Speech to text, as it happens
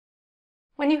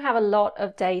When you have a lot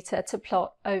of data to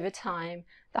plot over time,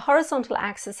 the horizontal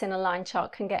axis in a line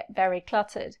chart can get very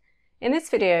cluttered. In this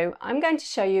video, I'm going to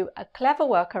show you a clever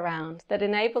workaround that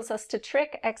enables us to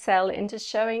trick Excel into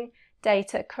showing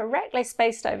data correctly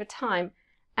spaced over time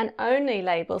and only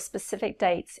label specific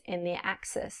dates in the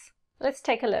axis. Let's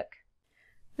take a look.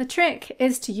 The trick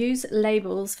is to use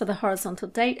labels for the horizontal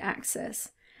date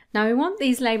axis. Now we want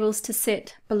these labels to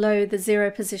sit below the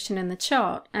 0 position in the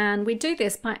chart, and we do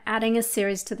this by adding a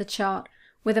series to the chart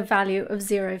with a value of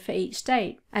 0 for each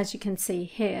date, as you can see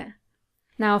here.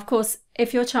 Now of course,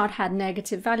 if your chart had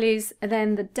negative values,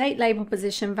 then the date label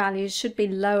position values should be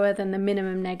lower than the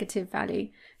minimum negative value,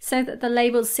 so that the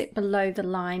labels sit below the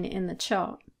line in the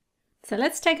chart. So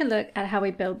let's take a look at how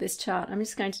we build this chart. I'm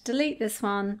just going to delete this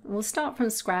one. We'll start from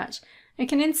scratch. You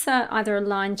can insert either a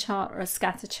line chart or a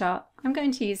scatter chart. I'm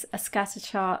going to use a scatter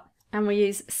chart, and we'll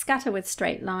use scatter with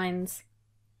straight lines.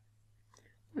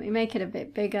 Let me make it a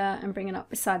bit bigger and bring it up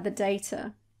beside the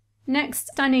data. Next,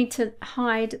 I need to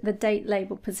hide the date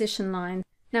label position line.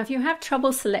 Now if you have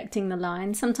trouble selecting the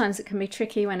line, sometimes it can be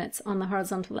tricky when it's on the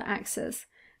horizontal axis,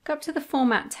 go up to the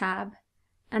Format tab,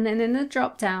 and then in the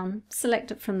drop down, select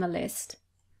it from the list.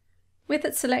 With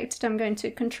it selected, I'm going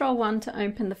to Ctrl+1 to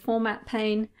open the Format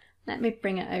pane. Let me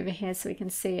bring it over here so we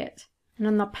can see it. And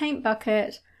on the paint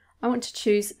bucket, I want to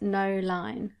choose no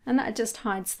line, and that just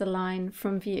hides the line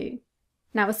from view.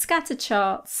 Now with scatter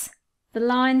charts, the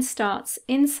line starts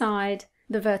inside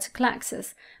the vertical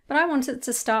axis, but I want it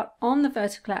to start on the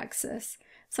vertical axis.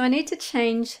 So I need to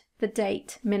change the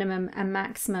date minimum and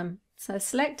maximum. So I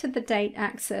selected the date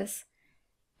axis.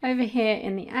 Over here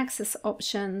in the axis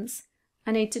options,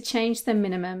 I need to change the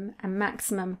minimum and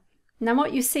maximum. Now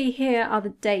what you see here are the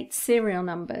date serial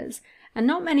numbers, and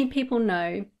not many people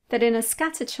know that in a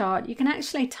scatter chart you can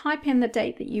actually type in the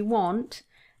date that you want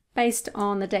based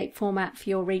on the date format for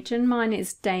your region. Mine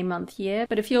is day, month, year,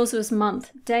 but if yours was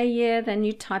month, day, year, then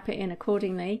you type it in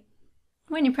accordingly.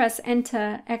 When you press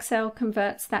enter, Excel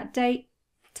converts that date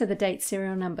to the date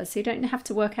serial number, so you don't have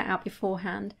to work it out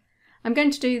beforehand. I'm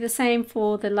going to do the same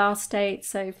for the last date,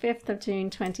 so 5th of June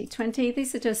 2020.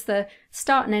 These are just the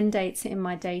start and end dates in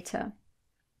my data.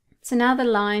 So now the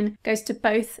line goes to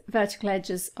both vertical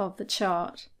edges of the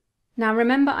chart. Now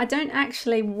remember, I don't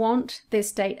actually want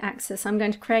this date axis. I'm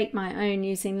going to create my own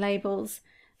using labels.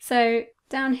 So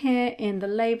down here in the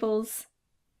labels,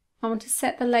 I want to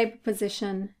set the label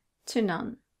position to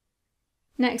none.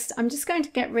 Next, I'm just going to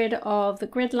get rid of the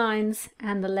grid lines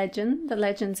and the legend. The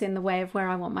legend's in the way of where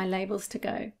I want my labels to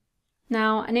go.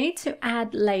 Now I need to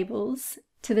add labels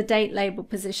to the date label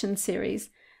position series.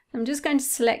 I'm just going to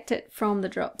select it from the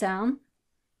drop down,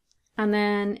 and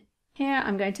then here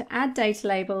I'm going to add data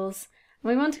labels.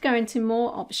 We want to go into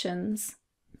more options.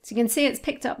 So you can see it's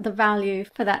picked up the value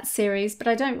for that series, but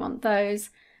I don't want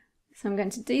those. So I'm going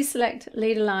to deselect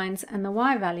leader lines and the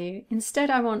Y value. Instead,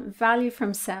 I want value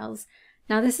from cells.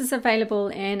 Now this is available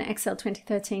in Excel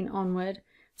 2013 onward.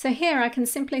 So here I can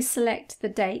simply select the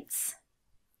dates.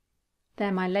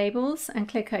 They're my labels, and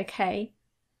click OK.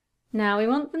 Now we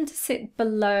want them to sit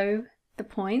below the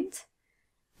point,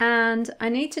 and I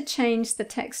need to change the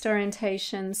text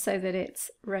orientation so that it's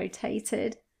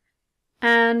rotated.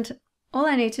 And all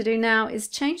I need to do now is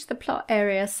change the plot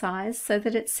area size so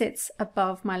that it sits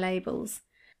above my labels.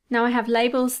 Now I have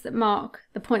labels that mark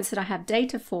the points that I have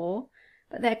data for,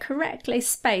 but they're correctly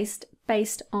spaced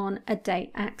based on a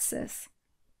date axis.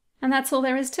 And that's all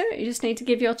there is to it. You just need to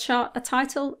give your chart a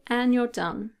title and you're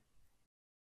done.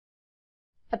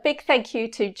 A big thank you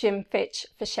to Jim Fitch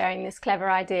for sharing this clever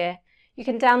idea. You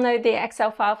can download the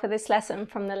Excel file for this lesson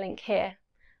from the link here.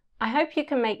 I hope you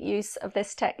can make use of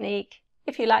this technique.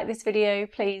 If you like this video,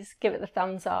 please give it the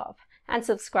thumbs up and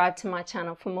subscribe to my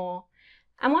channel for more.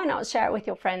 And why not share it with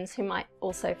your friends who might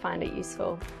also find it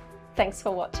useful. Thanks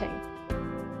for watching.